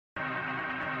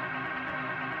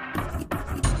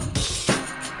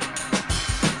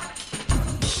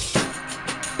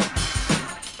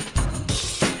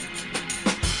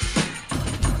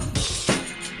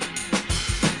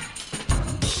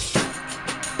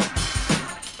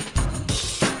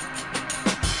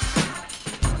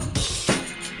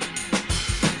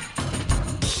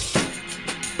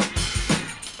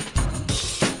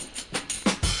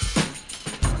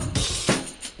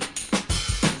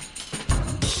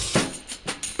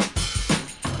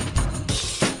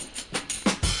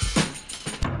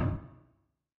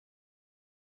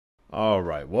All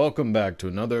right, welcome back to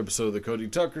another episode of the Cody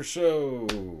Tucker Show.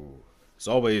 As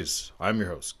always, I'm your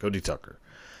host, Cody Tucker.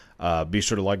 Be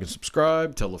sure to like and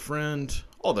subscribe, tell a friend,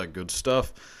 all that good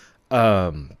stuff.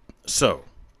 So,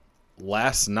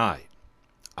 last night,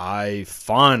 I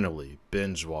finally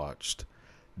binge watched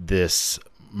this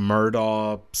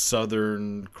Murdaugh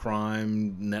Southern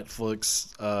Crime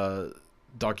Netflix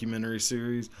documentary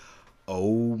series.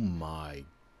 Oh my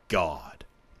God.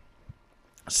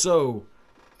 So,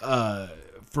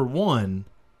 for one,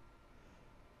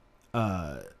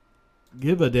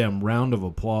 give a damn round of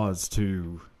applause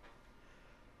to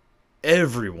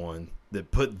everyone that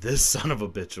put this son of a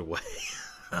bitch away.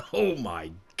 Oh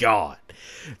my God.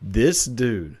 This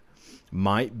dude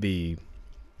might be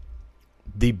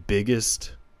the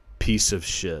biggest piece of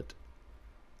shit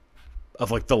of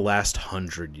like the last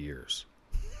 100 years.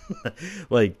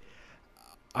 Like,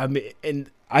 I mean,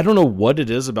 and I don't know what it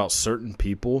is about certain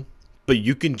people, but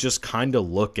you can just kind of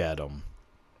look at them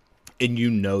and you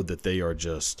know that they are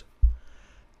just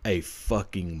a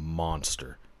fucking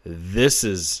monster. This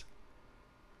is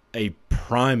a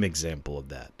prime example of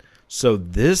that. So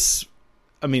this,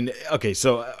 I mean, okay,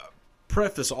 so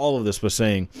preface all of this by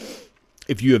saying,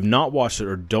 if you have not watched it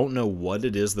or don't know what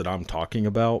it is that I'm talking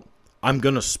about, I'm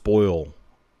going to spoil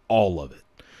all of it.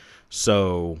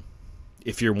 So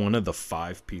if you're one of the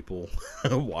 5 people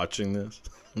watching this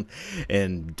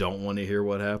and don't want to hear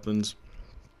what happens,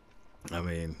 I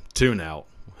mean, tune out.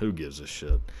 Who gives a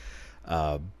shit?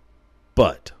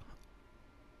 But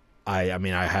I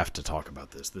mean, I have to talk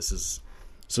about this. This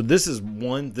is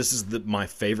my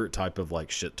favorite type of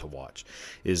like shit to watch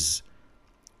is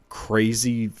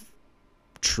crazy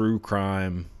true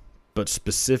crime, but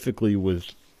specifically with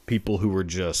people who are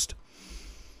just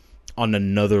on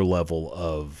another level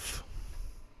of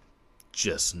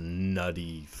just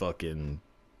nutty fucking,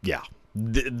 yeah,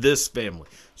 this family.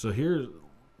 So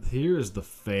here's the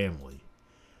family.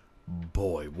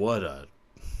 Boy, what a,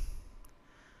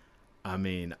 I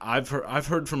mean, I've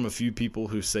heard from a few people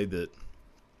who say that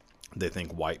they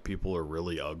think white people are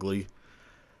really ugly,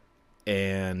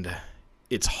 and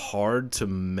it's hard to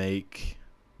make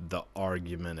the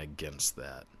argument against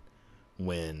that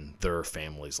when there are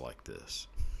families like this.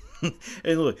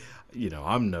 And look,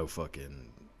 I'm no fucking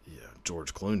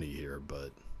George Clooney here, but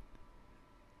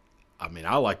I mean,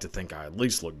 I like to think I at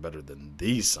least look better than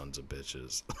these sons of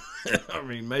bitches. I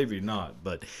mean, maybe not,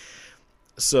 but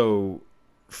so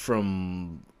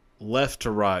from left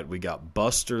to right, we got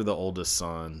Buster, the oldest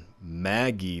son,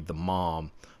 Maggie, the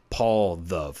mom, Paul,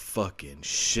 the fucking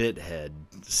shithead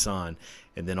son,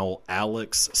 and then old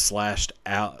Alex slash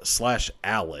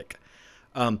Alec.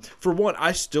 For one,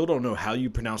 I still don't know how you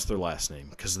pronounce their last name,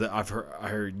 because I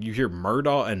heard you hear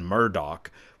Murdaugh and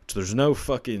Murdoch, which there's no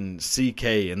fucking CK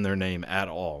in their name at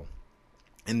all.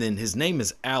 And then his name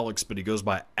is Alex, but he goes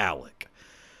by Alec.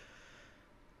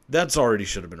 That's already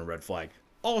should have been a red flag.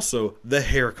 Also, the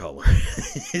hair color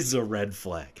is a red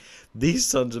flag. These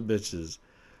sons of bitches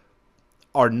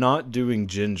are not doing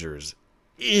gingers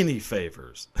any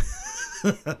favors.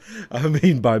 I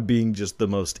mean, by being just the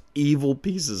most evil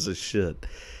pieces of shit.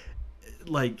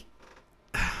 Like,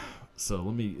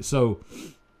 so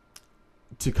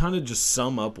to kind of just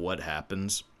sum up what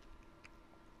happens,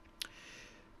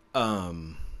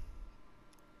 in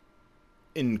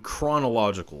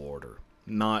chronological order,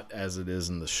 not as it is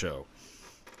in the show.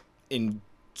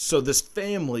 So this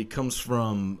family comes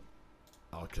from,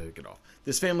 I'll take it off.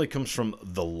 This family comes from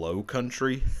the Low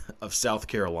Country of South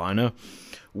Carolina,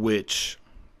 which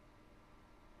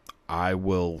I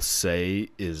will say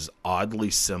is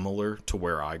oddly similar to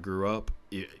where I grew up,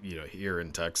 here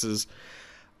in Texas.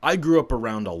 I grew up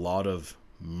around a lot of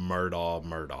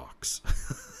Murdochs.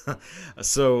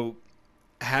 So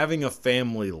having a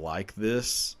family like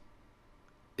this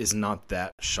is not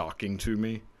that shocking to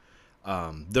me.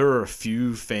 There are a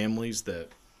few families that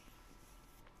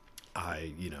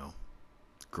I,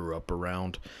 grew up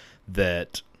around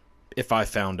that if I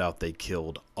found out they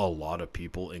killed a lot of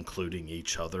people, including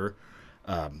each other,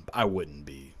 I wouldn't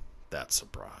be that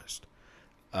surprised.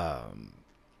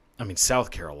 I mean,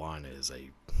 South Carolina is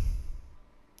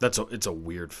it's a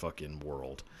weird fucking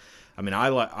world. I mean,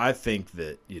 I think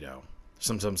that,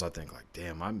 sometimes I think like,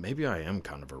 damn, maybe I am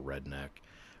kind of a redneck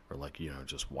or like,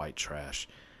 just white trash.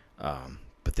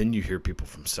 But then you hear people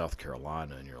from South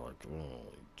Carolina and you're like,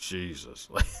 oh, Jesus.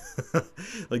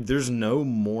 Like there's no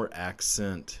more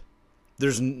accent.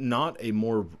 There's not a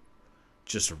more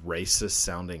just racist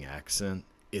sounding accent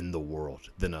in the world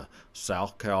than a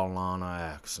South Carolina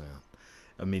accent.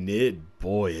 I mean, it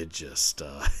just,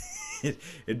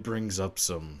 it brings up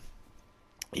some,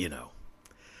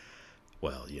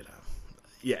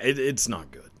 Yeah, it's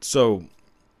not good. So,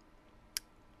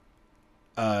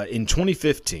 in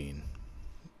 2015,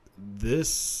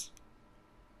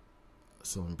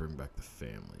 so let me bring back the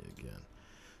family again.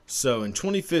 So in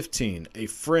 2015, a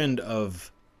friend of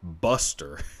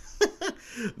Buster,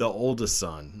 the oldest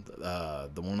son,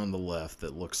 the one on the left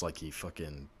that looks like he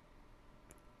fucking...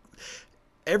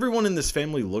 Everyone in this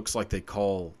family looks like they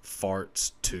call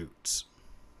farts toots.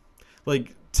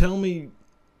 Like, tell me,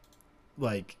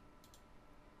 like,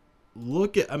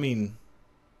 look at, I mean,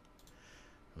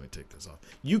 let me take this off.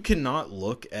 You cannot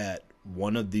look at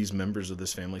one of these members of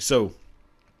this family. So,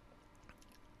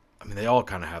 I mean, they all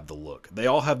kind of have the look. They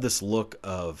all have this look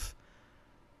of,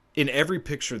 in every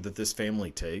picture that this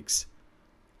family takes,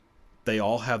 they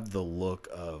all have the look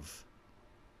of,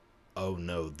 oh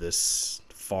no, this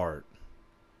fart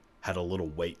had a little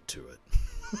weight to it.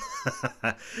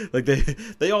 Like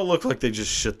they all look like they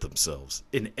just shit themselves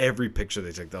in every picture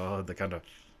they take. They kind of,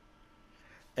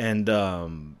 and I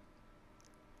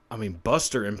mean,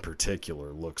 Buster in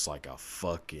particular looks like a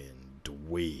fucking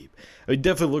dweeb. He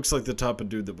definitely looks like the type of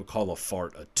dude that would call a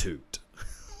fart a toot.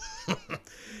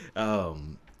 I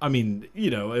mean,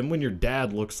 you know, and when your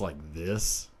dad looks like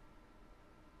this,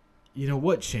 you know,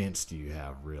 what chance do you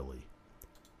have, really?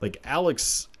 Like,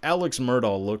 Alex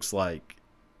Murdaugh looks like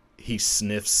he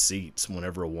sniffs seats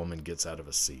whenever a woman gets out of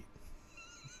a seat.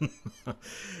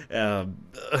 They're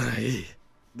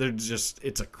just,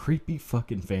 it's a creepy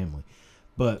fucking family.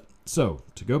 But, so,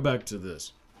 to go back to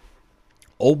this.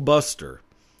 Old Buster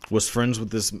was friends with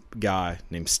this guy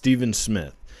named Stephen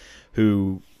Smith,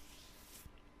 who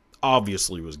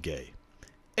obviously was gay.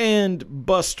 And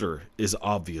Buster is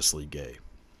obviously gay.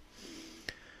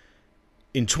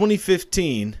 In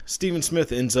 2015, Stephen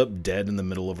Smith ends up dead in the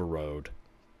middle of a road.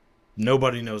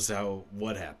 Nobody knows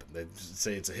what happened. They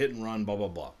say it's a hit and run, blah, blah,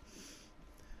 blah.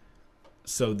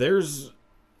 So there's,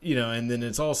 you know, and then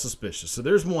it's all suspicious. So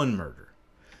there's one murder.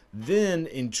 Then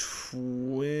in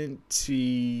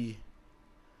 2018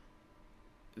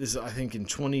 or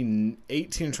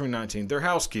 2019, their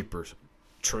housekeeper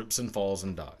trips and falls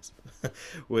and dies.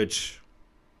 Which,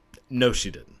 no,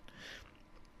 she didn't.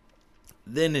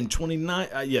 Then in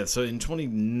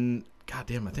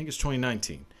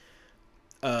 2019,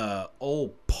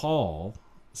 old Paul,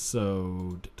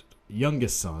 so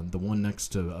youngest son, the one next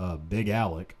to Big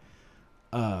Alec,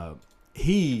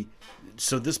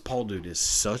 so this Paul dude is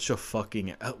such a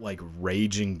fucking like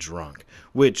raging drunk,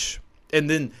 and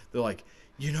then they're like,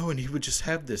 you know, and he would just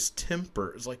have this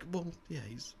temper. It's like, well, yeah,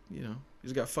 he's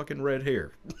got fucking red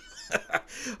hair.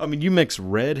 I mean, you mix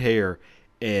red hair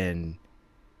and,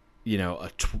 you know,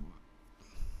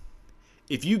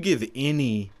 if you give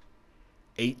any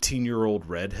 18-year-old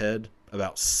redhead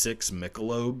about 6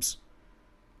 Michelobes,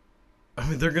 I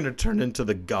mean, they're going to turn into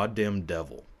the goddamn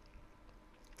devil.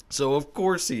 So, of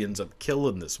course, he ends up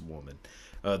killing this woman,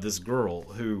 this girl,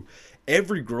 who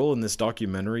every girl in this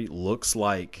documentary looks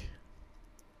like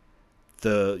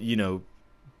the, you know,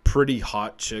 pretty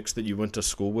hot chicks that you went to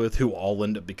school with who all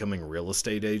end up becoming real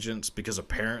estate agents, because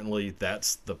apparently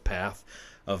that's the path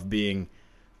of being,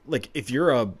 like, if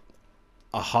you're a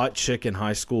hot chick in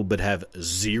high school but have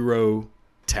zero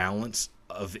talents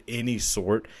of any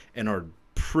sort and are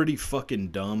pretty fucking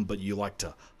dumb but you like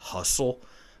to hustle,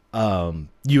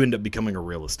 you end up becoming a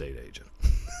real estate agent.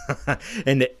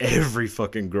 And every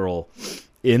fucking girl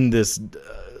in this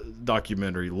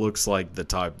documentary looks like the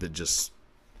type that just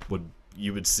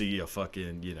you would see a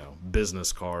fucking, you know,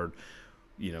 business card,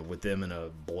 you know, with them in a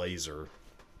blazer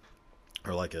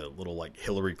or like a little like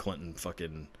Hillary Clinton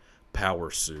fucking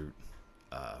power suit,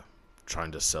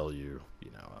 trying to sell you, you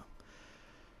know,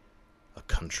 a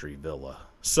country villa.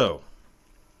 So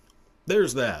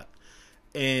there's that.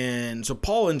 And so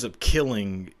Paul ends up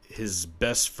killing his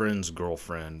best friend's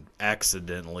girlfriend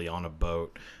accidentally on a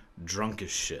boat, drunk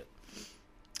as shit.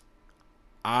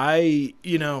 I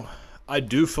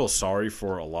do feel sorry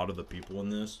for a lot of the people in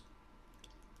this,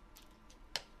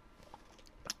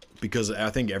 because I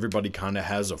think everybody kind of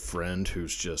has a friend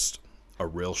who's just a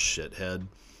real shithead,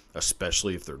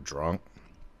 especially if they're drunk.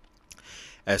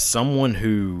 As someone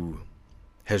who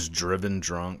has driven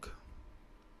drunk,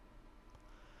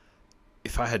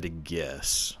 if I had to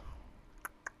guess,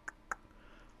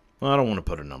 well, I don't want to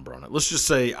put a number on it. Let's just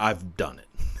say I've done it.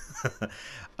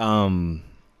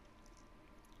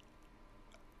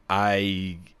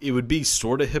 It would be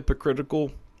sort of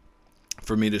hypocritical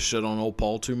for me to shit on old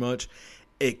Paul too much,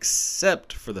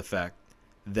 except for the fact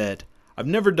that I've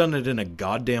never done it in a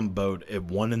goddamn boat at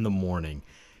 1 a.m.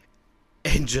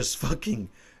 and just fucking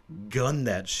gun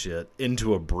that shit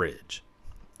into a bridge.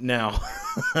 Now,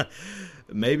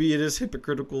 maybe it is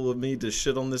hypocritical of me to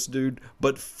shit on this dude,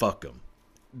 but fuck him.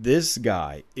 This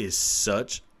guy is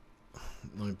such...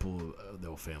 Let me pull the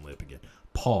whole family up again.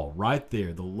 Paul, right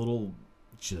there, the little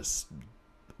just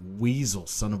weasel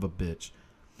son of a bitch.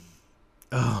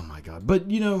 Oh my God. But,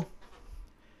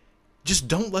 just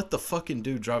don't let the fucking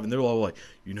dude drive. And they're all like,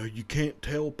 you can't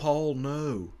tell Paul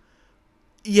no.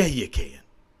 Yeah, you can.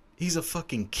 He's a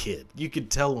fucking kid. You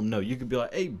could tell him no. You could be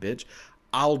like, hey, bitch,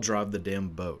 I'll drive the damn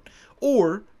boat.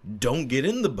 Or don't get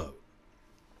in the boat.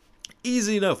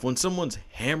 Easy enough. When someone's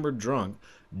hammered drunk,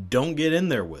 don't get in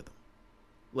there with them.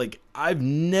 Like, I've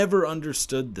never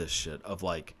understood this shit of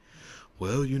like,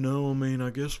 well, I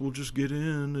guess we'll just get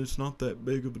in. It's not that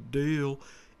big of a deal.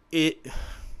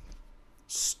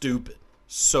 Stupid.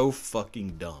 So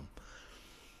fucking dumb.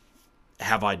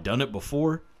 Have I done it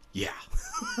before? Yeah.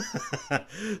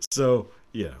 So,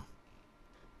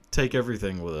 take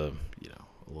everything with a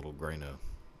little grain of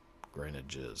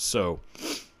jizz. So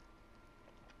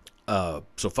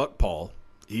fuck Paul.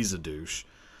 He's a douche.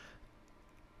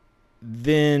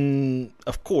 Then,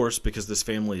 of course, because this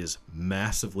family is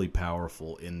massively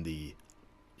powerful in the,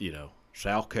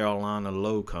 South Carolina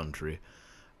low country,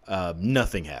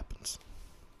 nothing happens.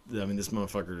 I mean, this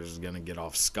motherfucker is going to get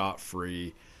off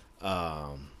scot-free,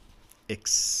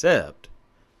 except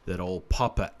that old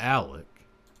Papa Alec,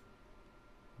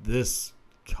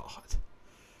 God.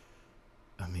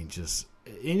 I mean, just,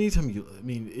 anytime do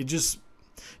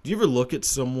you ever look at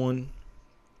someone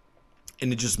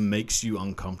and it just makes you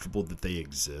uncomfortable that they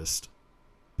exist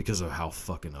because of how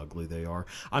fucking ugly they are?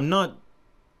 I'm not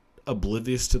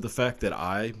oblivious to the fact that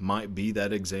I might be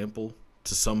that example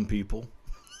to some people.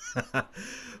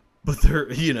 But they're,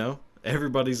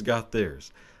 everybody's got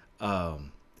theirs.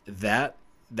 That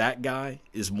guy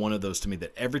is one of those to me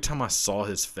that every time I saw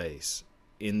his face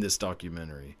in this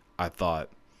documentary, I thought,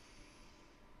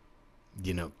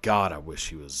 God, I wish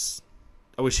he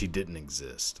didn't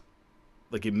exist.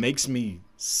 Like, it makes me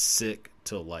sick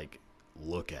to, like,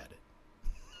 look at it.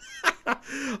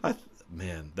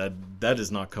 Man, that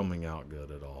is not coming out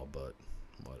good at all, but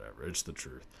whatever. It's the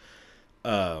truth.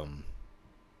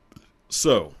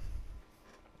 So,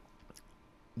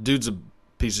 dude's a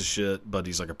piece of shit, but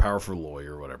he's like a powerful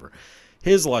lawyer or whatever.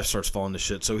 His life starts falling to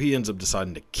shit, so he ends up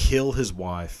deciding to kill his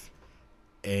wife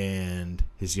and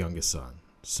his youngest son.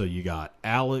 So you got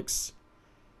Alex.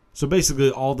 So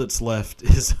basically all that's left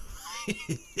is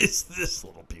this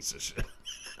little piece of shit.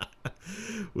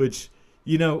 Which,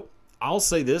 I'll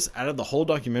say this, out of the whole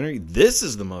documentary, this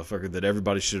is the motherfucker that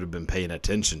everybody should have been paying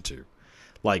attention to.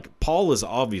 Like, Paul is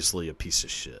obviously a piece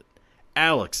of shit.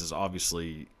 Alex is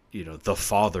obviously, the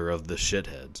father of the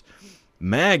shitheads.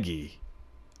 Maggie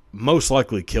most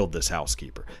likely killed this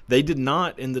housekeeper. They did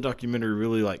not, in the documentary,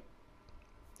 really, like,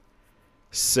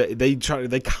 say, they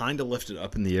kind of left it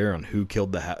up in the air on who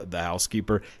killed the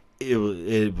housekeeper.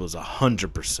 It was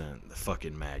 100% the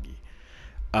fucking Maggie.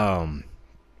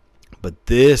 But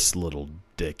this little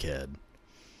dickhead,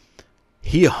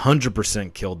 he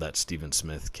 100% killed that Stephen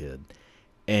Smith kid.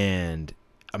 And,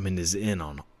 is in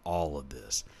on all of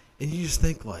this. And you just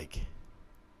think, like,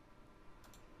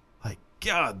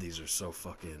 God, these are so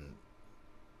fucking...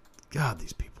 God,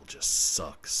 these people just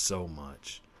suck so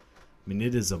much.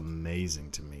 It is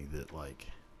amazing to me that, like...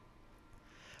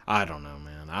 I don't know,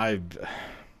 man.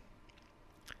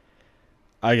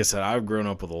 Like I said, I've grown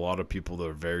up with a lot of people that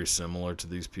are very similar to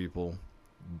these people.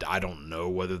 I don't know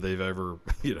whether they've ever,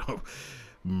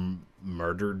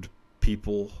 murdered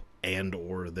people and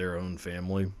or their own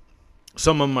family.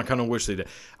 Some of them I kind of wish they did.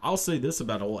 I'll say this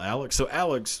about old Alex. So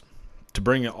Alex, to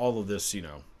bring all of this,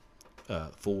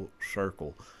 full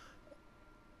circle,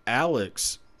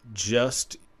 Alex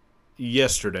just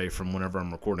yesterday, from whenever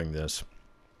I'm recording this,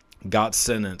 got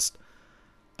sentenced.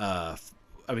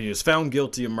 He was found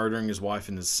guilty of murdering his wife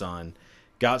and his son.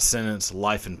 Got sentenced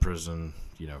life in prison,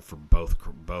 for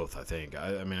both, I think.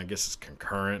 I guess it's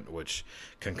concurrent, which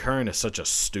concurrent is such a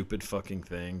stupid fucking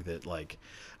thing that, like,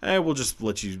 we'll just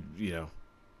let you,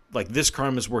 like, this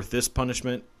crime is worth this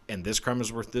punishment and this crime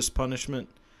is worth this punishment,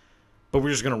 but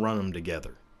we're just going to run them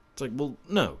together. It's like, well,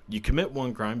 no. You commit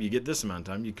one crime, you get this amount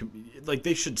of time.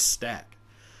 They should stack.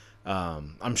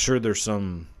 I'm sure there's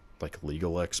some, like,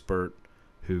 legal expert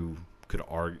who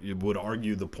would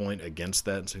argue the point against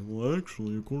that and say, well,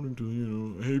 actually, according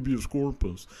to, habeas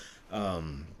corpus, I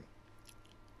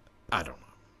don't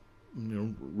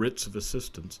know, writs of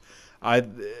assistance. I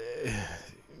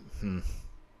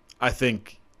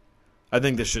think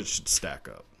this shit should stack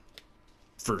up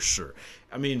for sure.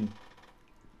 It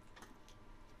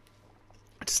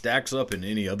stacks up in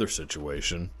any other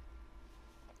situation.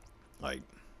 Like,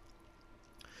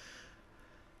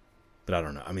 But I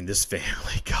don't know. I mean, this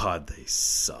family, God, they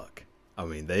suck. I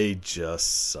mean, they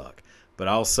just suck. But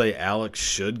I'll say Alex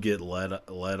should get let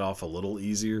off a little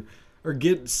easier, or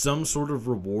get some sort of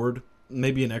reward,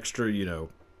 maybe an extra,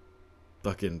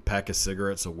 fucking pack of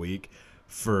cigarettes a week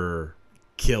for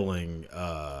killing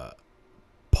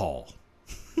Paul.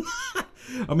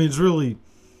 I mean, it's really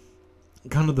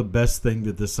kind of the best thing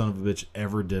that this son of a bitch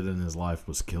ever did in his life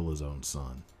was kill his own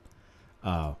son.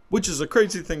 Which is a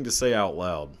crazy thing to say out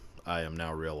loud, I am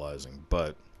now realizing,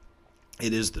 but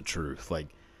it is the truth. Like,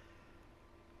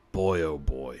 boy, oh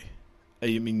boy.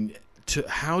 I mean,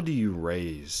 how do you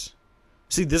raise...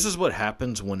 See, this is what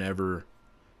happens whenever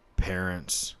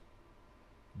parents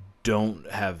don't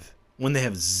have... When they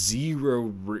have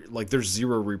zero... there's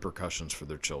zero repercussions for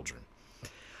their children.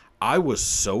 I was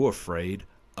so afraid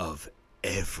of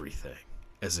everything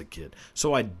as a kid.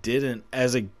 So I didn't...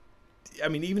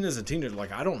 even as a teenager,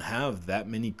 I don't have that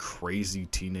many crazy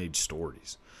teenage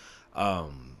stories.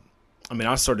 I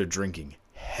started drinking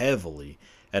heavily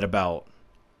at about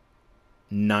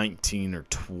 19 or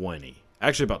 20.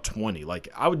 Actually, about 20.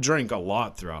 I would drink a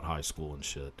lot throughout high school and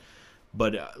shit.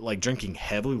 But, drinking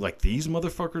heavily, these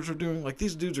motherfuckers are doing.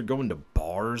 These dudes are going to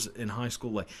bars in high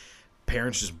school.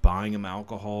 Parents just buying them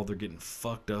alcohol. They're getting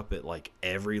fucked up at,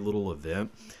 every little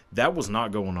event. That was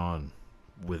not going on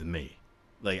with me.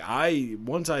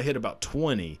 Once I hit about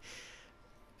 20,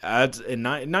 and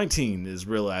 19 is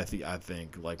really, I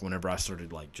think, whenever I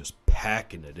started, just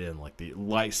packing it in,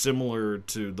 similar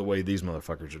to the way these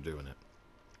motherfuckers are doing it.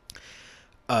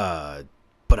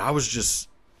 But I was just,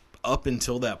 up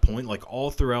until that point, all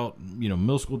throughout,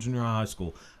 middle school, junior high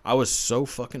school, I was so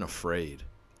fucking afraid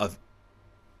of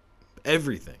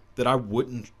everything that I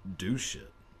wouldn't do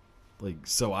shit.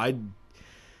 So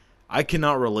I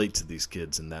cannot relate to these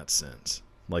kids in that sense.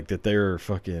 That they're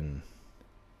fucking...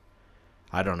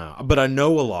 I don't know. But I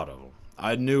know a lot of them.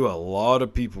 I knew a lot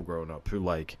of people growing up who,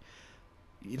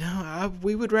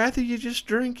 we would rather you just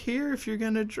drink here if you're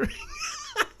going to drink.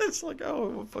 It's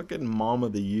fucking mom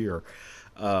of the year.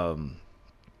 But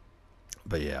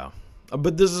yeah.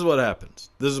 But this is what happens.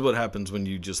 This is what happens when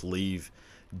you just leave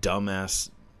dumbass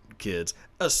kids,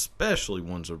 especially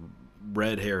ones with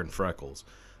red hair and freckles,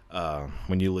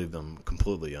 when you leave them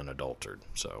completely unadulterated.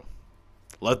 So...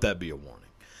 let that be a warning.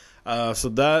 So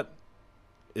that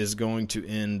is going to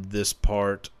end this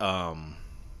part. I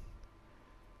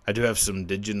do have some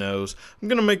Did You Knows. I'm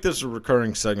going to make this a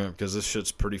recurring segment because this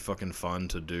shit's pretty fucking fun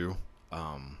to do.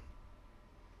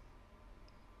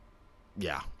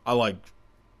 Yeah, I like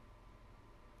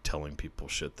telling people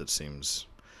shit that seems,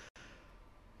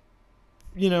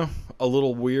 a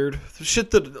little weird.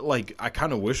 Shit that, I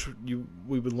kind of wish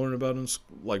we would learn about in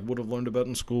would have learned about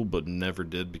in school, but never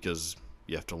did because...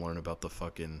 you have to learn about the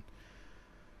fucking...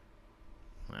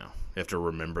 Well, you have to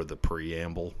remember the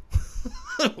preamble.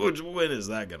 When is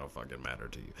that going to fucking matter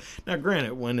to you? Now,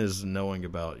 granted, when is knowing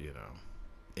about,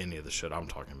 any of the shit I'm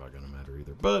talking about going to matter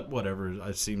either? But whatever,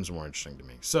 it seems more interesting to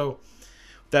me. So,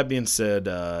 that being said,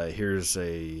 here's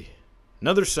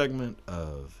another segment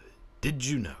of Did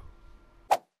You Know?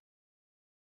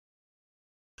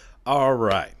 All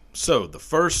right. So, the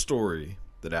first story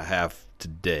that I have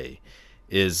today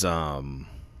is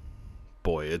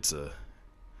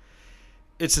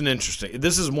it's an interesting...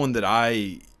 This is one that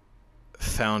I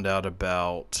found out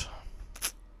about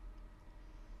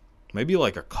maybe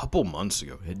a couple months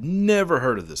ago. Had never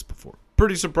heard of this before.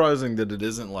 Pretty surprising that it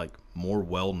isn't more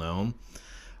well known.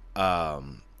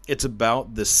 It's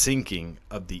about the sinking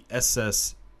of the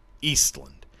SS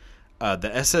Eastland. The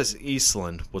SS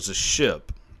Eastland was a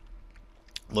ship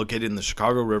located in the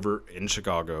Chicago River in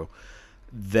Chicago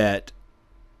that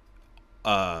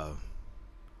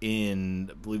in,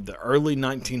 I believe, the early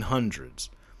 1900s,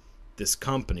 this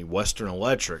company, Western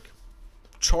Electric,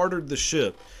 chartered the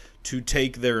ship to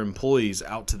take their employees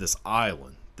out to this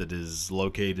island that is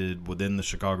located within the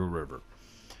Chicago River.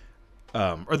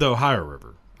 Or the Ohio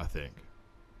River, I think.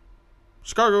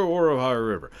 Chicago or Ohio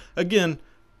River. Again,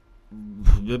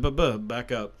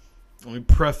 back up. Let me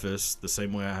preface the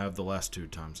same way I have the last two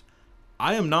times.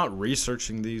 I am not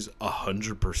researching these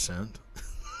 100%.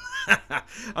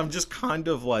 I'm just kind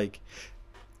of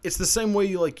it's the same way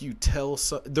you tell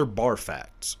they're bar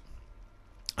facts.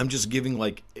 I'm just giving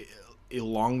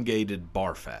elongated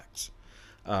bar facts.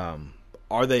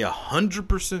 Are they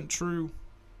 100% true?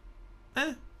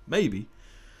 Maybe.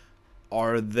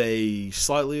 Are they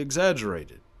slightly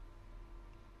exaggerated?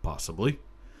 Possibly.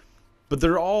 But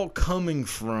they're all coming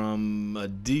from a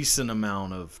decent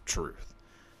amount of truth.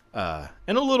 And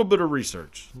a little bit of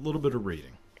research, a little bit of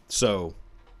reading. So,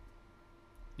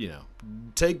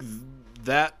 take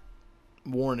that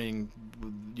warning,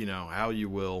 how you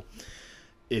will,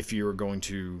 if you're going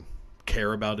to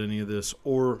care about any of this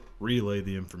or relay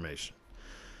the information.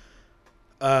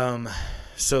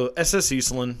 So SS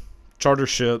Eastland, charter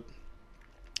ship,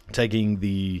 taking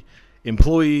the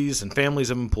employees and families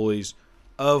of employees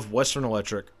of Western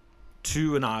Electric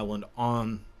to an island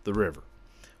on the river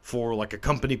for like a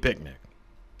company picnic.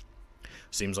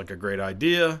 Seems like a great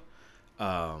idea.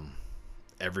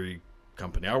 Every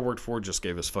company I worked for just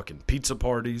gave us fucking pizza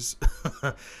parties.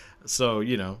 So,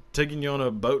 taking you on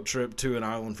a boat trip to an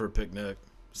island for a picnic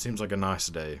seems like a nice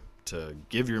day to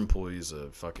give your employees a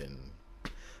fucking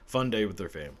fun day with their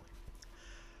family.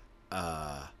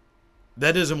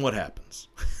 That isn't what happens.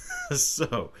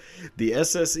 So, the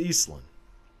SS Eastland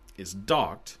is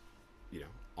docked,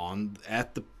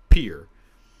 at the pier.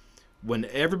 When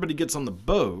everybody gets on the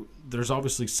boat, there's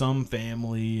obviously some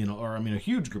family a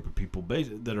huge group of people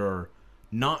that are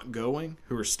not going,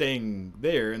 who are staying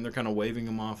there, and they're kind of waving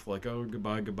them off like, oh,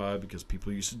 goodbye, because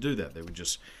people used to do that. They would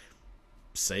just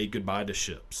say goodbye to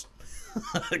ships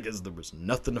because there was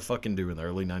nothing to fucking do in the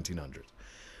early 1900s.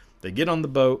 They get on the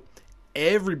boat.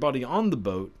 Everybody on the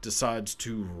boat decides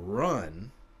to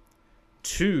run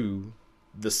to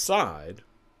the side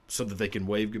so that they can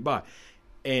wave goodbye.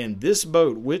 And this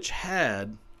boat, which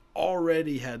had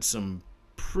already had some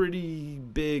pretty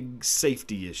big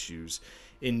safety issues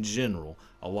in general,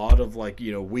 a lot of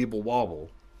weeble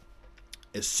wobble.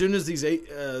 As soon as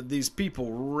these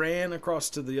people ran across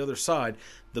to the other side,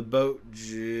 the boat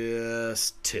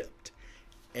just tipped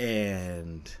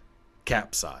and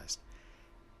capsized.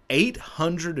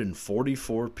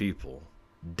 844 people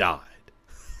died.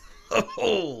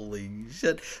 Holy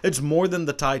shit! It's more than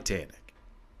the Titanic.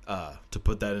 To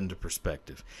put that into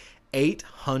perspective,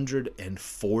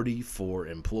 844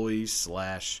 employees /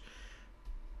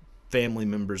 family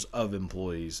members of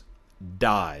employees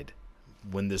died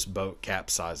when this boat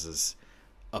capsizes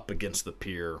up against the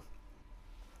pier.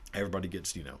 Everybody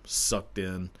gets, sucked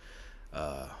in.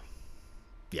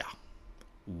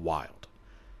 Wild.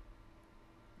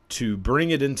 To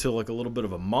bring it into like a little bit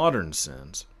of a modern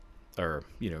sense, or,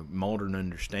 modern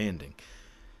understanding,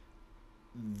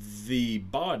 the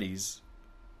bodies,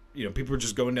 people are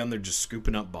just going down there just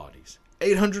scooping up bodies.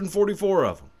 844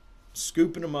 of them.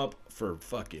 Scooping them up for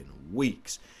fucking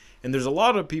weeks. And there's a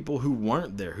lot of people who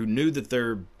weren't there, who knew that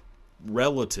their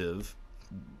relative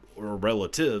or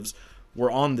relatives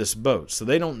were on this boat. So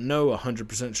they don't know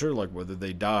 100% sure whether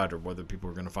they died or whether people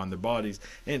were going to find their bodies.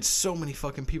 And it's so many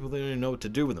fucking people, they don't even know what to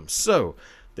do with them. So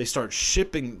they start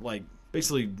shipping,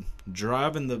 basically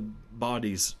driving the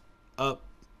bodies up,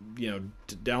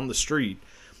 down the street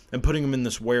and putting them in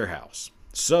this warehouse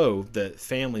so that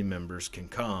family members can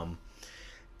come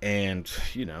and,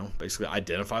 basically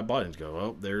identify bodies. Go,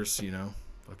 oh, there's,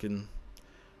 fucking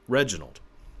Reginald.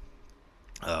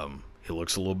 He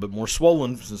looks a little bit more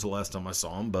swollen since the last time I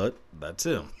saw him, but that's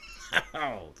him.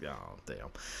 Oh, damn.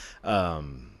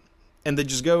 And they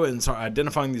just go and start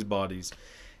identifying these bodies.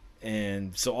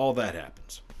 And so all that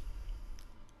happens.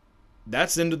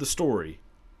 That's the end of the story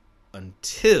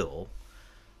until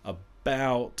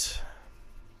about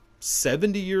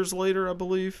 70 years later, I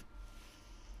believe.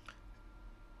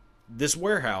 This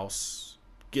warehouse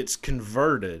gets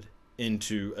converted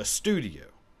into a studio.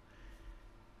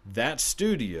 That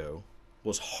studio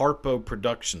was Harpo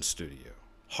Production Studio.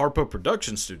 Harpo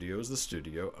Production Studio is the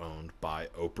studio owned by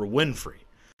Oprah Winfrey.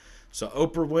 So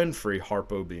Oprah Winfrey,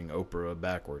 Harpo being Oprah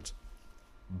backwards,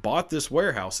 bought this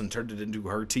warehouse and turned it into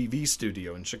her TV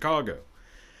studio in Chicago.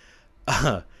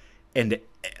 And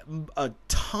a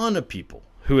ton of people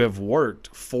who have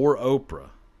worked for Oprah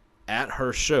at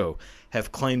her show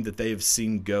have claimed that they have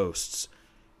seen ghosts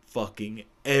fucking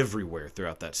everywhere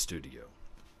throughout that studio.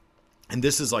 And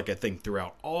this is I think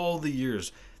throughout all the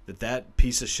years that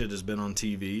piece of shit has been on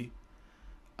TV,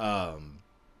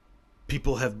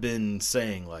 people have been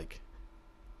saying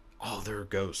oh, there are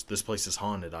ghosts. This place is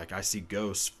haunted. I see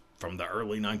ghosts from the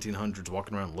early 1900s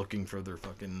walking around looking for their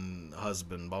fucking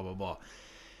husband, blah, blah, blah.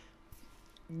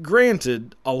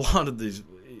 Granted, a lot of these,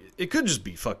 it could just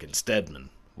be fucking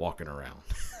Stedman walking around.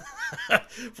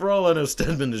 For all I know,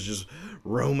 Stedman is just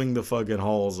roaming the fucking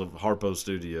halls of Harpo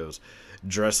Studios,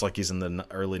 dressed like he's in the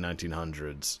early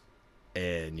 1900s.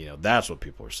 And, that's what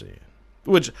people are seeing.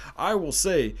 Which, I will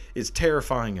say, is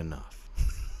terrifying enough.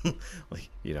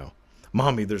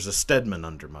 Mommy, there's a Stedman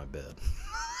under my bed.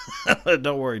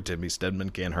 Don't worry, Timmy. Stedman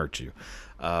can't hurt you.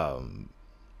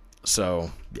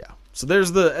 So, yeah. So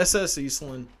there's the SS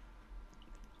Eastland.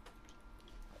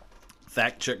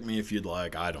 Fact check me if you'd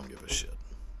like. I don't give a shit.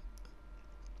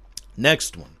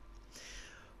 Next one.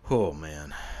 Oh,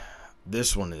 man.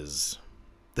 This one is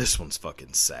this one's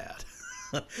fucking sad.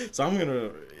 So I'm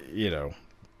going to,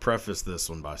 preface this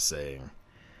one by saying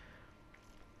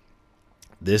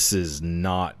this is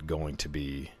not going to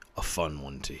be a fun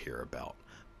one to hear about,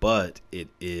 but it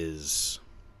is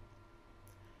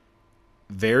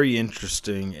very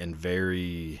interesting and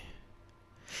very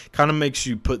kind of makes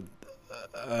you put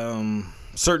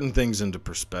certain things into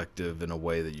perspective in a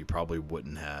way that you probably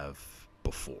wouldn't have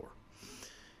before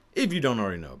if you don't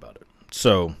already know about it.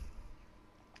 So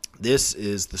this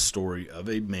is the story of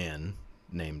a man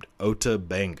named Ota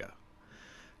Benga.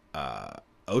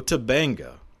 Ota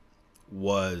Benga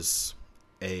was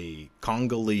a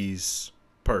Congolese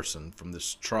person from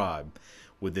this tribe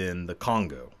within the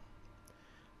Congo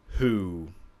who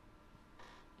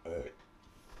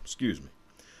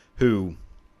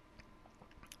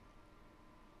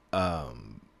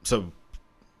so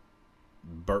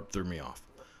burp threw me off.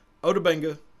 Ota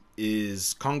Benga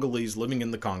is Congolese living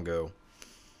in the Congo.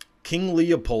 King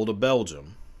Leopold of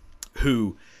Belgium,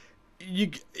 who you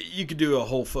could do a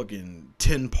whole fucking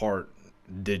 10-part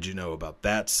did you know about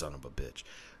that son of a bitch.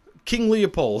 King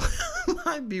Leopold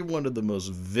might be one of the most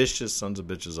vicious sons of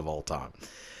bitches of all time.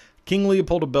 King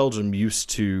Leopold of Belgium used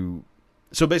to,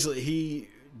 so basically he,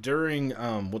 during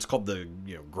what's called the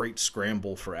Great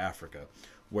Scramble for Africa,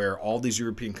 where all these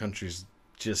European countries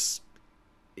just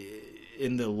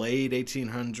in the late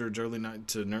 1800s, early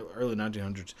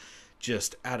 1900s,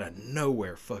 just out of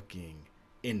nowhere fucking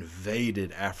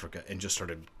invaded Africa and just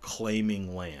started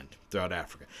claiming land throughout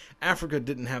Africa. Africa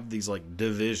didn't have these like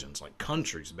divisions, like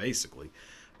countries basically.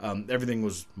 Everything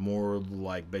was more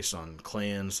like based on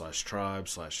clan / tribe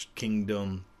 /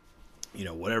 kingdom,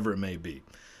 whatever it may be.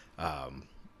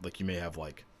 Like you may have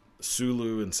like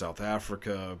Sulu in South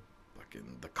Africa, like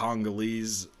the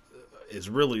Congolese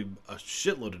is really a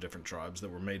shitload of different tribes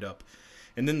that were made up.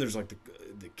 And then there's like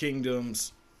the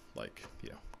kingdoms, like,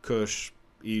 Kush,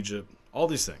 Egypt, all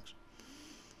these things.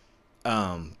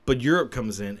 But Europe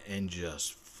comes in and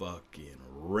just fucking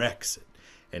wrecks it.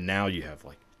 And now you have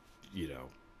like,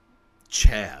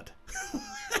 Chad.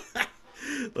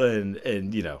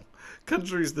 and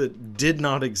countries that did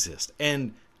not exist.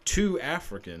 And two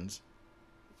Africans,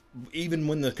 even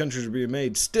when the countries were being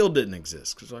made, still didn't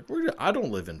exist. Because like, I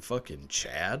don't live in fucking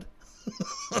Chad.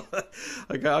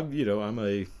 Like I'm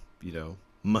a,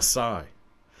 Maasai.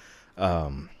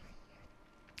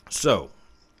 So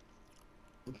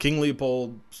King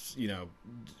Leopold,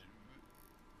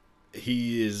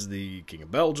 he is the king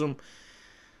of Belgium.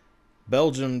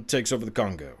 Belgium takes over the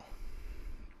Congo.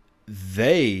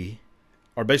 They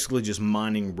are basically just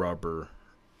mining rubber.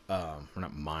 We're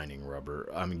not mining rubber.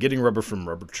 Getting rubber from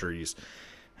rubber trees.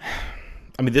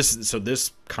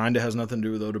 This kind of has nothing to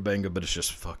do with Ota Benga, but it's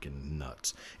just fucking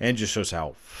nuts. And it just shows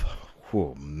how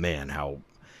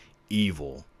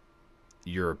evil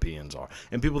Europeans are.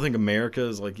 And people think America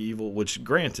is like evil, which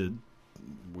granted,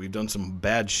 we've done some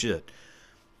bad shit.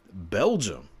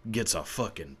 Belgium gets a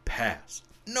fucking pass.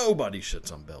 Nobody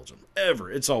shits on Belgium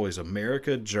ever. It's always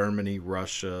America, Germany,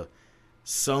 Russia.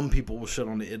 Some people will shit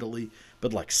on Italy,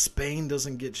 but like Spain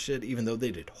doesn't get shit, even though they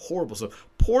did horrible. So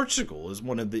Portugal is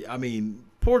one of the,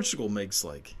 Portugal makes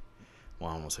like,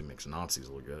 well, I don't want to say makes Nazis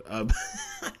look good.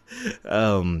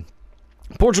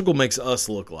 Portugal makes us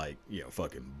look like,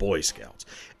 fucking Boy Scouts,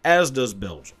 as does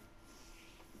Belgium.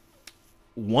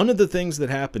 One of the things that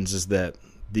happens is that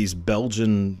these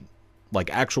Belgian, like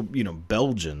actual,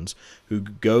 Belgians who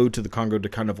go to the Congo to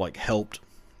kind of like help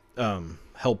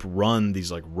run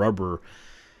these like rubber,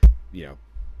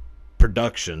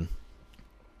 production,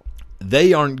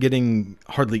 they aren't getting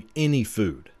hardly any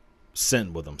food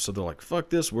sent with them. So they're like, fuck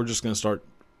this, we're just going to start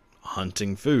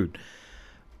hunting food.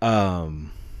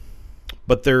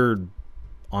 But they're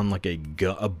on like a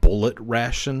bullet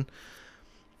ration.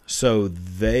 So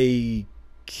they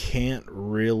can't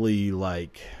really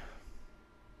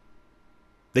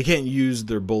they can't use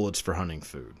their bullets for hunting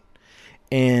food.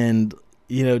 And,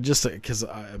 just because,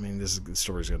 this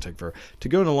story is going to take forever. To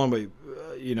go in a long way,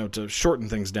 to shorten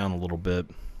things down a little bit,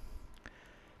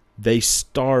 they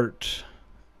start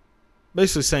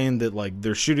basically saying that, like,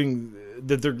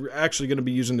 that they're actually going to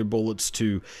be using their bullets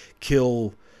to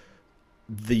kill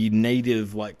the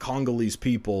native, like, Congolese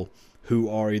people who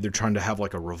are either trying to have,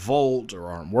 like, a revolt or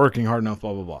aren't working hard enough,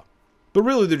 blah, blah, blah. But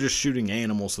really, they're just shooting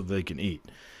animals so they can eat.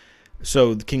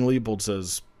 So the King Leopold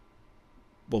says,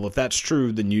 well, if that's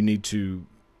true, then you need to,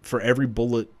 for every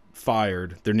bullet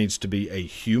fired, there needs to be a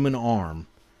human arm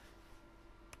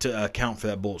to account for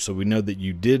that bullet. So we know that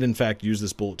you did, in fact, use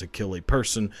this bullet to kill a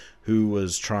person who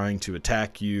was trying to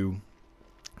attack you,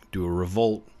 do a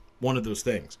revolt, one of those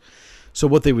things. So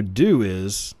what they would do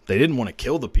is, they didn't want to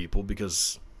kill the people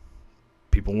because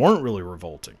people weren't really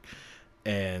revolting,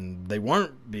 and they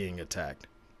weren't being attacked.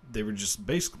 They were just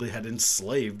basically had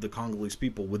enslaved the Congolese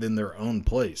people within their own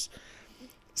place.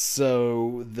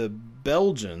 So the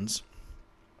Belgians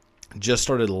just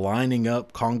started lining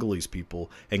up Congolese people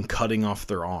and cutting off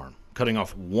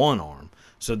one arm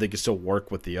so they could still work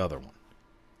with the other one,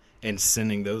 and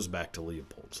sending those back to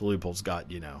Leopold. So Leopold's got,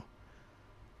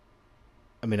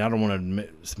 I mean, I don't want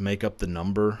to make up the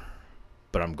number,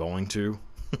 but I'm going to.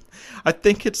 I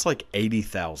think it's like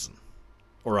 80,000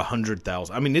 or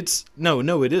 100,000. I mean, it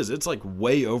is. It's like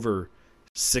way over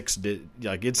it's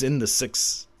in the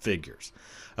six figures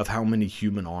of how many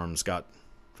human arms got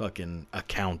fucking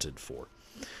accounted for.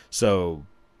 So,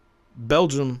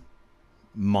 Belgium,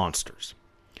 monsters.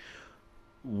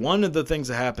 One of the things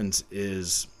that happens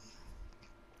is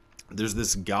there's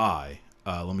this guy,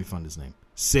 let me find his name,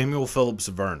 Samuel Phillips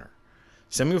Werner.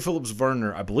 Samuel Phillips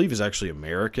Werner, I believe, is actually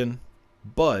American,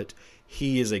 but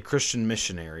he is a Christian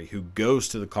missionary who goes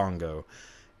to the Congo,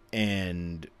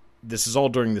 and this is all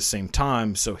during the same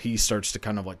time, so he starts to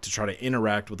kind of like to try to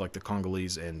interact with like the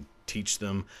Congolese and teach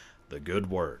them the good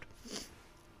word.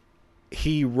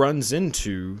 He runs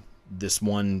into this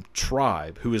one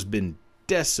tribe who has been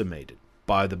decimated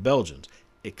by the Belgians,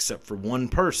 except for one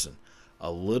person,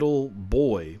 a little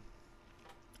boy,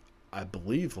 I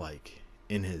believe like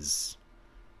in his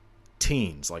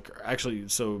teens, like actually,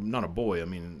 so not a boy, I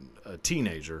mean a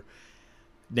teenager,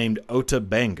 named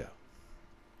Otabanga.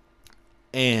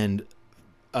 And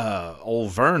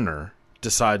old Werner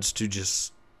decides to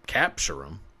just capture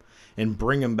him and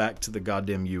bring him back to the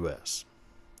goddamn U.S.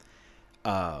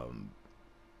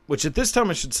 Which at this time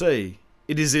I should say,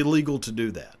 it is illegal to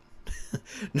do that.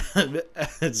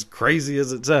 As crazy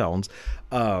as it sounds,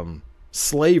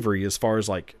 slavery, as far as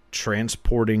like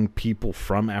transporting people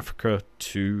from Africa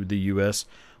to the U.S.,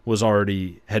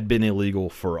 had been illegal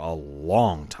for a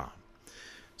long time.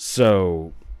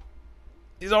 So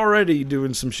he's already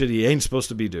doing some shit he ain't supposed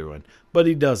to be doing, but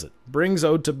he does it. Brings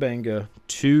Otabanga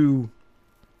to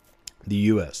the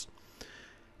U.S.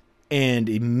 and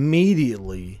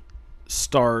immediately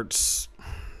starts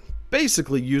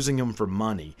basically using him for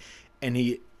money, and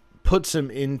he puts him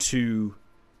into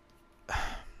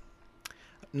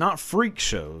not freak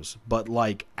shows, but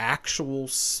like actual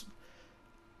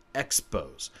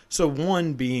expos. So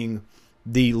one being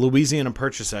the Louisiana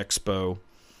Purchase Expo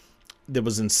that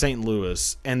was in St.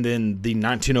 Louis, and then the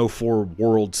 1904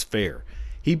 World's Fair.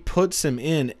 He puts him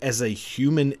in as a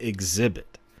human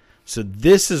exhibit. So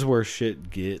this is where shit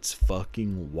gets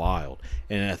fucking wild.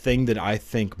 And a thing that I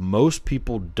think most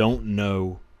people don't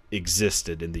know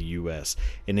existed in the U.S.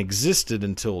 and existed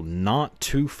until not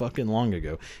too fucking long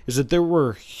ago is that there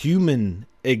were human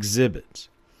exhibits.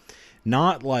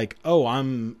 Not like, oh,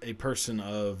 I'm a person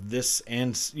of this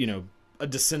and, a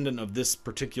descendant of this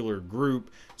particular group,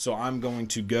 so I'm going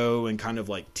to go and kind of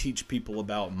like teach people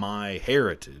about my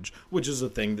heritage, which is a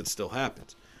thing that still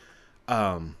happens.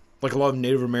 Like a lot of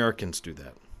Native Americans do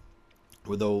that,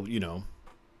 where they'll,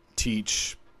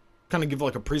 teach, kind of give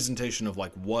like a presentation of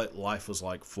like what life was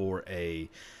like for an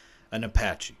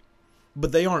Apache.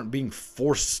 But they aren't being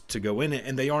forced to go in it,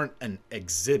 and they aren't an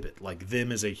exhibit. Like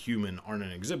them as a human aren't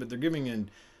an exhibit. They're giving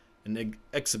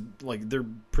they're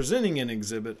presenting an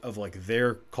exhibit of like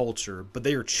their culture, but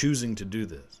they are choosing to do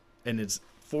this, and it's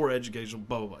for educational.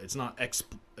 Blah blah blah. It's not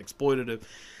exploitative.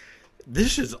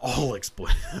 This is all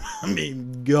exploitative. I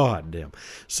mean, goddamn.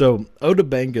 So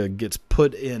Otabanga gets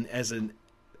put in as an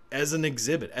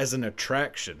exhibit, as an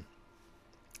attraction,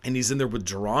 and he's in there with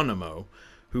Geronimo,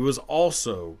 who was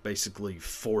also basically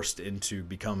forced into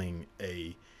becoming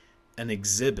an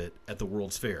exhibit at the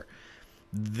World's Fair.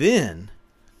 Then,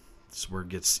 this is where it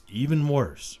gets even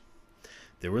worse.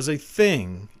 There was a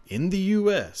thing in the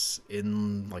U.S.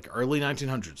 in like early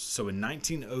 1900s. So in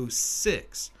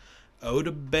 1906,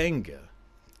 Otabanga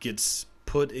gets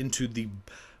put into the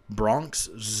Bronx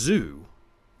Zoo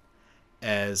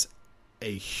as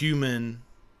a human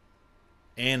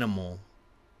animal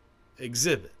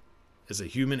exhibit, as a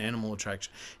human animal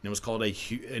attraction. And it was called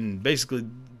and basically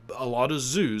a lot of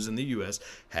zoos in the U.S.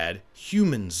 had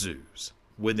human zoos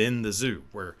within the zoo,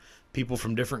 where people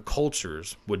from different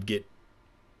cultures would get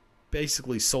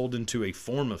basically sold into a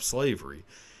form of slavery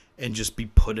and just be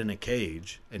put in a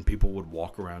cage, and people would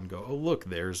walk around and go, oh, look,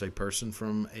 there's a person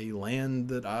from a land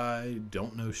that I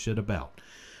don't know shit about.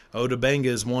 Otabanga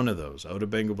is one of those.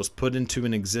 Otabanga was put into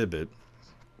an exhibit,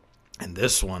 and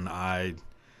this one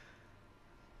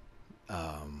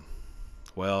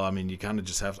you kind of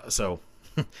just have to, so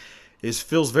it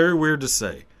feels very weird to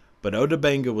say, but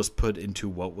Otabanga was put into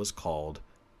what was called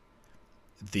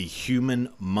the human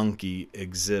monkey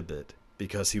exhibit,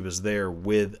 because he was there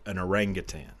with an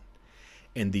orangutan.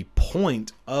 And the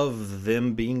point of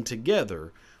them being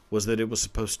together was that it was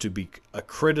supposed to be a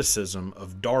criticism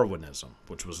of Darwinism,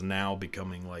 which was now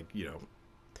becoming like,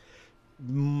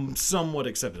 somewhat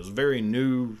accepted. It was a very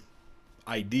new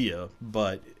idea,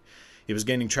 but it was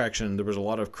gaining traction. There was a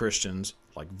lot of Christians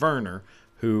like Werner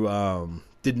who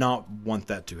did not want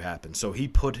that to happen. So he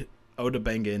put Ota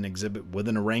Benga in exhibit with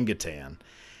an orangutan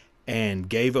and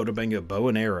gave Ota Benga a bow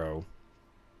and arrow,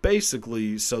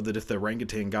 basically so that if the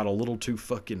orangutan got a little too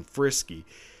fucking frisky,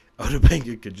 Ota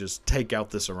Benga could just take out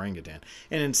this orangutan.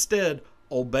 And instead,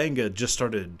 Ota Benga just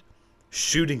started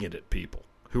shooting it at people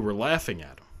who were laughing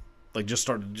at him. Like, just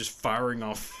started just firing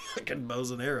off fucking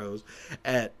bows and arrows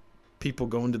at people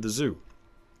going to the zoo.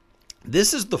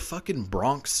 This is the fucking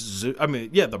Bronx Zoo.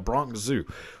 The Bronx Zoo,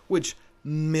 which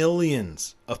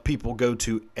millions of people go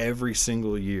to every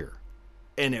single year.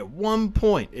 And at one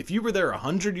point, if you were there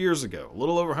 100 years ago, a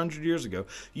little over 100 years ago,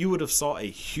 you would have saw a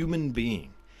human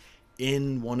being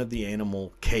in one of the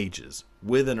animal cages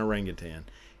with an orangutan,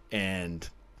 and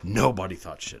nobody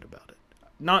thought shit about it.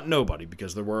 Not nobody,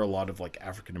 because there were a lot of like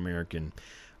African American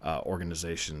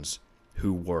organizations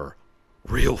who were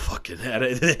real fucking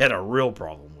they had a real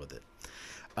problem with it.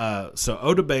 So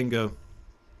Ota Benga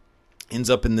ends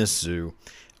up in this zoo.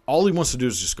 All he wants to do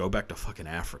is just go back to fucking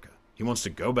Africa. He wants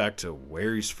to go back to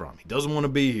where he's from. He doesn't want to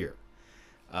be here.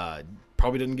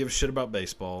 Probably doesn't give a shit about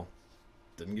baseball.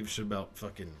 Doesn't give a shit about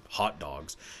fucking hot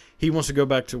dogs. He wants to go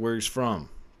back to where he's from.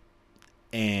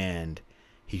 And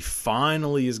he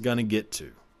finally is going to get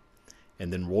to.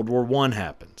 And then World War I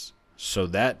happens. So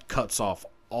that cuts off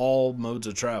all modes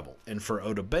of travel. And for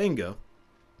Ota Benga,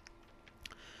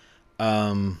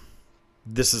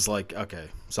 this is like, okay,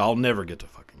 so I'll never get to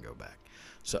fucking go back.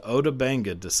 So Ota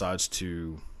Benga decides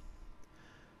to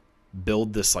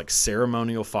build this like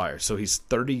ceremonial fire. So he's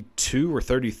 32 or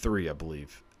 33, I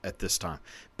believe, at this time.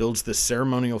 Builds this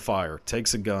ceremonial fire,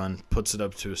 takes a gun, puts it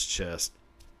up to his chest,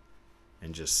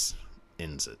 and just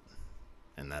ends it.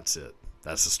 And that's it.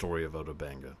 That's the story of Ota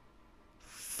Benga.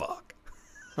 Fuck.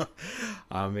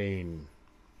 I mean,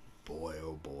 boy,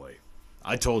 oh boy.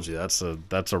 I told you that's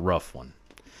a rough one.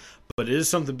 But it is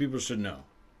something people should know.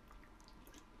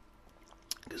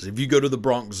 Because if you go to the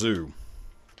Bronx Zoo,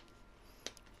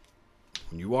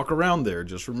 when you walk around there,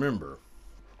 just remember,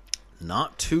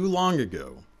 not too long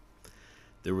ago,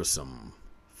 there was some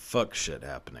fuck shit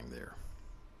happening there.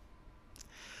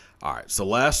 Alright, so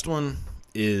last one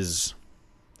is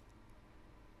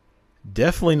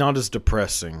definitely not as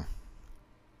depressing,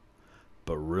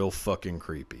 but real fucking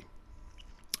creepy.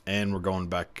 And we're going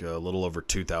back a little over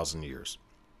 2,000 years.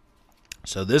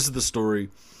 So this is the story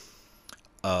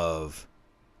of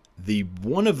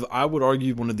I would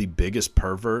argue, one of the biggest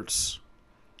perverts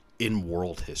in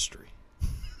world history.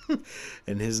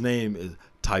 And his name is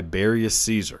Tiberius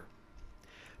Caesar.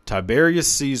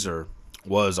 Tiberius Caesar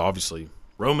was obviously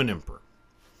Roman emperor.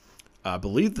 I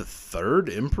believe the third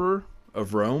emperor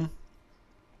of Rome.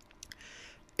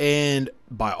 And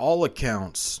by all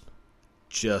accounts,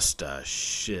 just a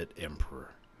shit emperor.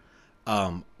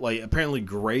 Apparently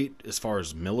great as far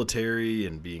as military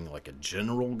and being like a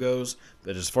general goes,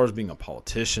 but as far as being a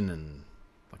politician and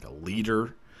like a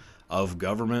leader of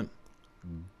government,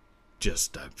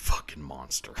 just a fucking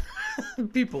monster.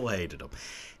 People hated him.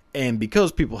 And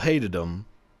because people hated him,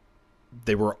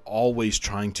 they were always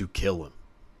trying to kill him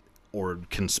or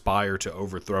conspire to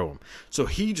overthrow him. So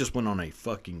he just went on a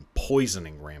fucking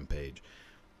poisoning rampage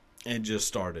and just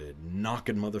started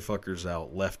knocking motherfuckers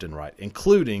out left and right,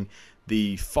 including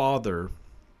the father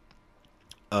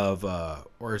of,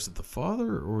 or is it the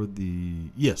father or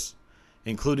yes,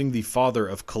 including the father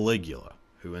of Caligula,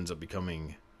 who ends up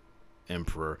becoming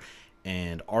emperor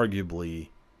and arguably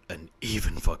an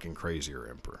even fucking crazier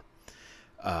emperor.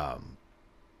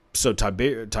 So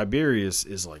Tiberius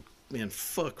is like, man,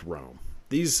 fuck Rome.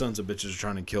 These sons of bitches are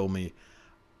trying to kill me.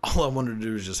 All I wanted to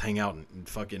do is just hang out and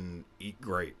fucking eat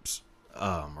grapes.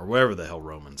 Or whatever the hell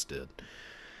Romans did.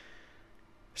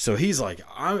 So he's like,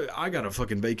 I got a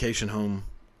fucking vacation home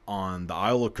on the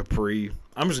Isle of Capri.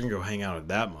 I'm just going to go hang out at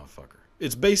that motherfucker.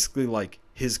 It's basically like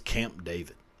his Camp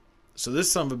David. So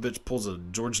this son of a bitch pulls a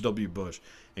George W. Bush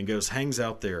and goes, hangs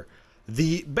out there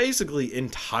the basically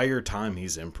entire time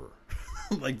he's emperor.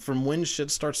 Like from when shit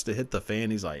starts to hit the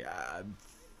fan, he's like,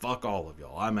 fuck all of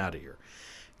y'all. I'm out of here.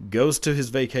 Goes to his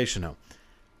vacation home.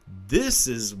 This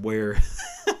is where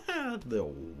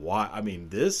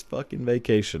this fucking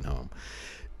vacation home.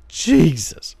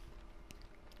 Jesus.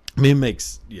 I mean, it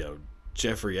makes,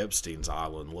 Jeffrey Epstein's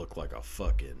island look like a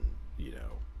fucking,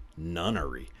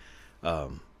 nunnery.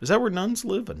 Is that where nuns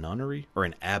live? A nunnery? Or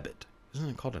an abbot? isn't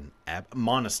it called a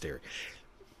monastery?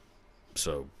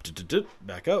 So,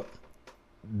 back up.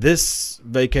 This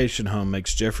vacation home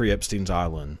makes Jeffrey Epstein's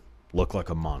island look like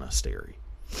a monastery.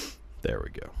 There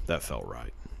we go. That felt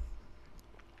right.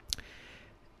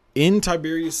 In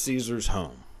Tiberius Caesar's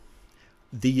home,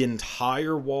 the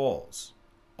entire walls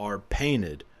are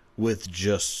painted with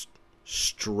just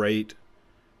straight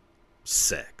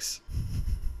sex.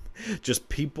 Just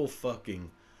people fucking,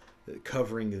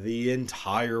 covering the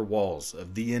entire walls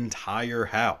of the entire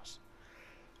house.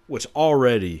 Which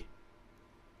already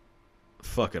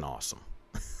fucking awesome.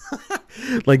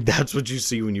 Like, that's what you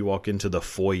see when you walk into the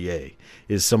foyer,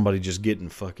 is somebody just getting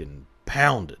fucking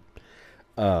pounded.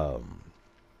 A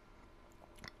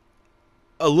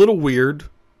little weird,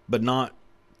 but not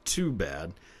too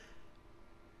bad.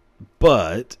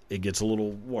 But it gets a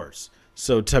little worse.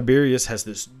 So Tiberius has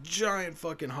this giant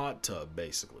fucking hot tub,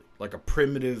 basically. Like a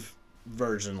primitive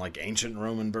version, like ancient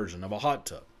Roman version of a hot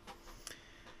tub.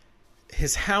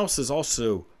 His house is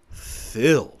also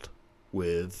filled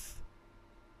with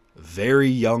very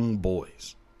young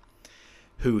boys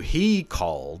who he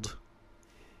called,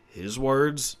 his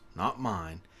words, not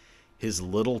mine, his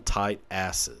little tight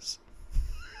asses.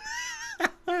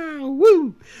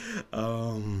 Woo!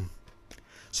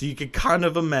 So you could kind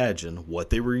of imagine what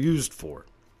they were used for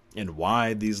and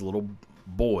why these little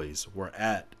boys were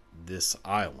at this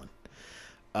island.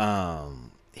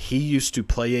 He used to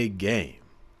play a game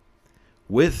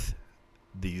with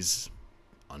these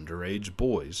underage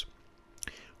boys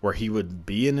where he would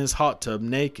be in his hot tub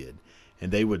naked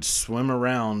and they would swim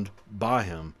around by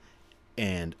him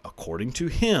and, according to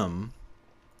him,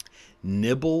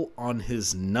 nibble on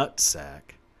his nutsack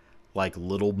like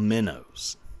little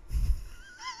minnows.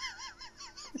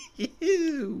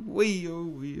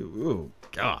 Oh,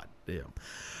 God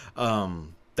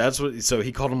damn. That's what, so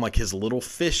he called them like his little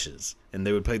fishes, and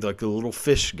they would play like a little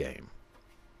fish game.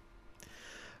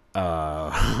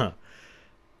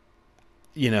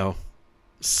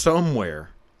 Somewhere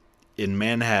in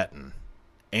Manhattan,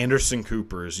 Anderson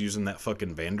Cooper is using that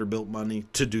fucking Vanderbilt money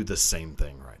to do the same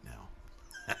thing right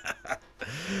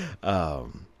now.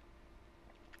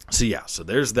 So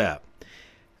there's that.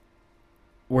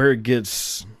 Where it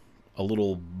gets a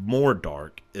little more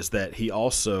dark is that he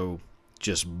also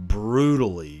just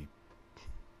brutally,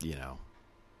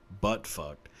 butt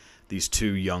fucked these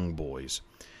two young boys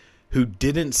who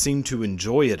didn't seem to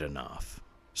enjoy it enough.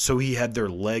 So he had their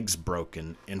legs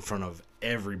broken in front of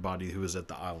everybody who was at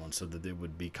the island so that it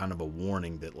would be kind of a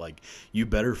warning that, like, you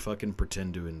better fucking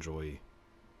pretend to enjoy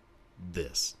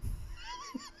this.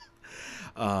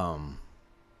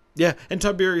 Yeah, and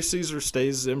Tiberius Caesar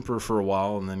stays emperor for a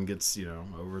while and then gets,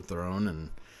 overthrown and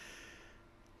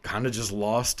kind of just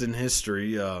lost in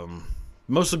history.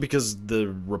 Mostly because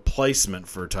the replacement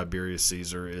for Tiberius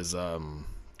Caesar is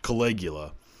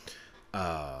Caligula,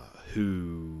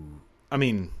 who, I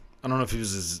don't know if he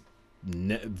was his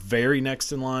very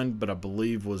next in line, but I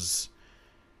believe was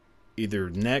either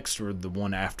next or the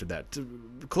one after that.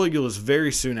 Caligula is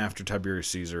very soon after Tiberius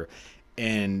Caesar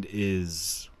and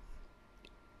is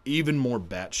even more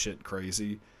batshit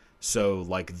crazy. So,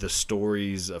 like, the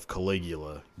stories of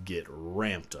Caligula get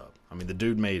ramped up. The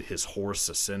dude made his horse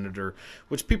a senator,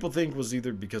 which people think was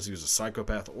either because he was a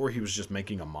psychopath or he was just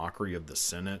making a mockery of the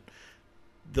Senate.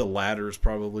 The latter is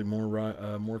probably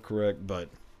more correct, but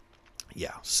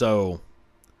yeah. So,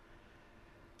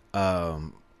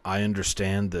 I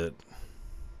understand that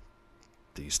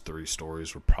these three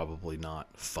stories were probably not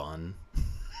fun,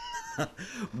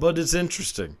 but it's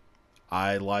interesting.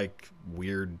 I like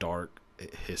weird, dark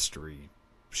history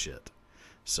shit.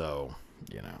 So,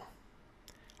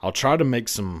 I'll try to make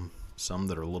some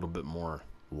that are a little bit more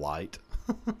light.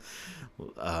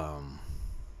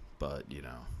 But,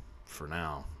 for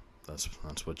now,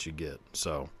 that's what you get.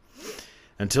 So,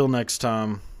 until next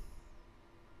time,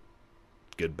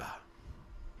 goodbye.